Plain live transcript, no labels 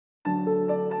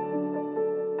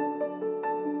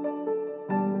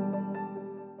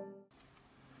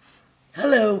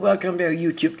Hello, welcome to our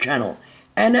YouTube channel,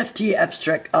 NFT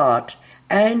Abstract Art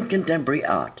and Contemporary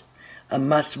Art, a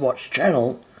must-watch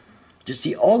channel to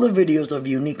see all the videos of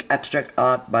unique abstract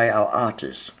art by our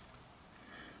artists.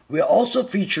 We are also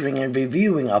featuring and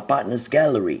reviewing our partners'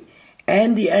 gallery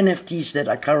and the NFTs that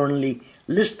are currently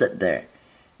listed there.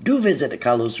 Do visit the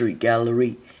Carlos Reid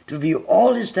Gallery to view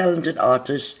all his talented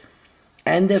artists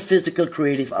and their physical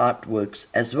creative artworks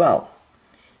as well.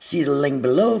 See the link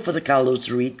below for the Carlos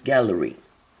Reid Gallery.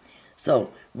 So,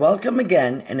 welcome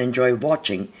again and enjoy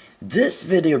watching this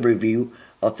video review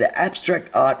of the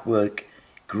abstract artwork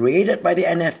created by the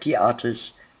NFT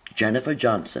artist Jennifer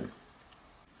Johnson.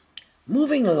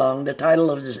 Moving along, the title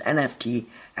of this NFT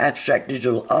abstract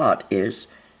digital art is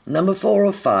number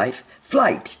 405,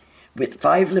 Flight, with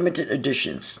 5 limited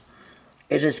editions.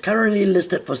 It is currently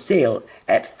listed for sale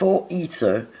at 4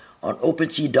 Ether on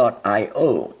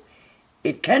OpenSea.io.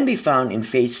 It can be found in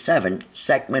Phase 7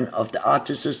 segment of the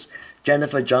artist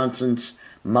Jennifer Johnson's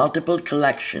multiple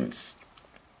collections.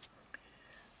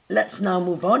 Let's now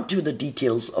move on to the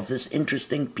details of this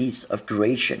interesting piece of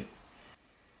creation.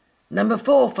 Number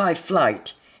 405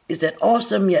 Flight is that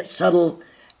awesome yet subtle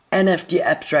NFT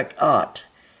abstract art.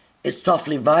 It's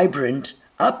softly vibrant,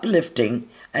 uplifting,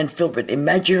 and filled with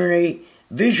imaginary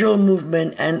visual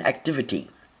movement and activity.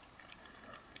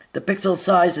 The pixel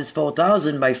size is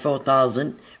 4000 by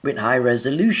 4000 with high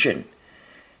resolution.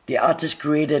 The artist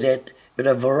created it with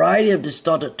a variety of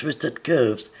distorted twisted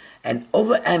curves and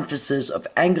overemphasis of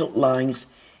angled lines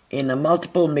in a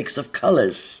multiple mix of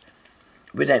colors,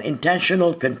 with an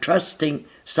intentional contrasting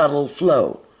subtle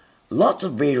flow. Lots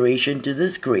of variation to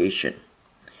this creation.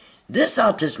 This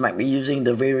artist might be using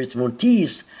the various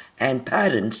motifs and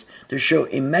patterns to show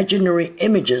imaginary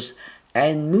images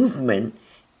and movement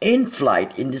in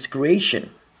flight in this creation.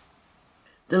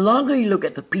 The longer you look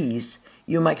at the piece,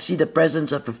 you might see the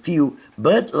presence of a few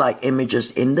bird-like images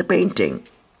in the painting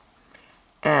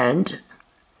and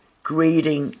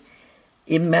creating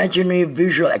imaginary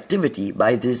visual activity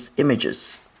by these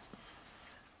images.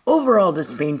 Overall,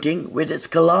 this painting, with its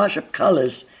collage of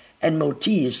colors and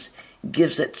motifs,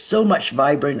 gives it so much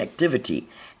vibrant activity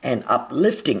and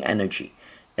uplifting energy,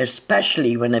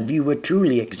 especially when a viewer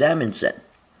truly examines it.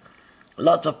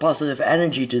 Lots of positive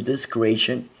energy to this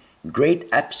creation. Great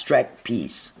abstract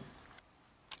piece.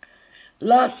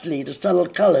 Lastly, the subtle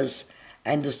colors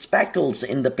and the speckles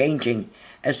in the painting,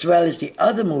 as well as the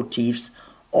other motifs,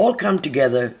 all come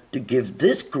together to give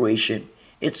this creation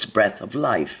its breath of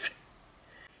life.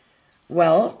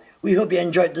 Well, we hope you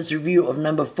enjoyed this review of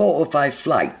number 405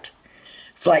 Flight.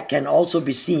 Flight can also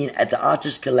be seen at the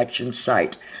Artist Collection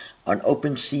site on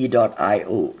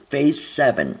OpenSea.io, Phase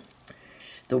 7.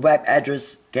 The web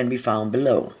address can be found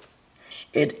below.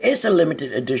 It is a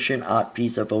limited edition art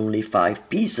piece of only 5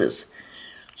 pieces.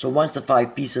 So once the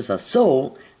 5 pieces are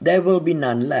sold, there will be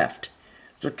none left.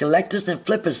 So collectors and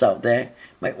flippers out there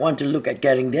might want to look at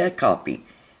getting their copy.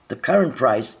 The current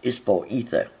price is 4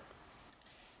 Ether.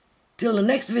 Till the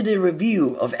next video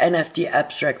review of NFT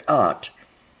abstract art,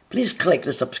 please click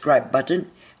the subscribe button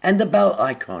and the bell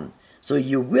icon so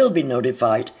you will be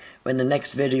notified when the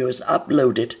next video is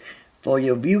uploaded for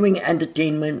your viewing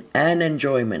entertainment and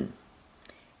enjoyment.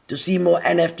 To see more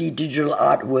NFT digital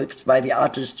artworks by the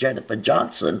artist Jennifer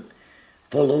Johnson,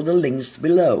 follow the links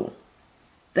below.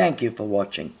 Thank you for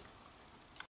watching.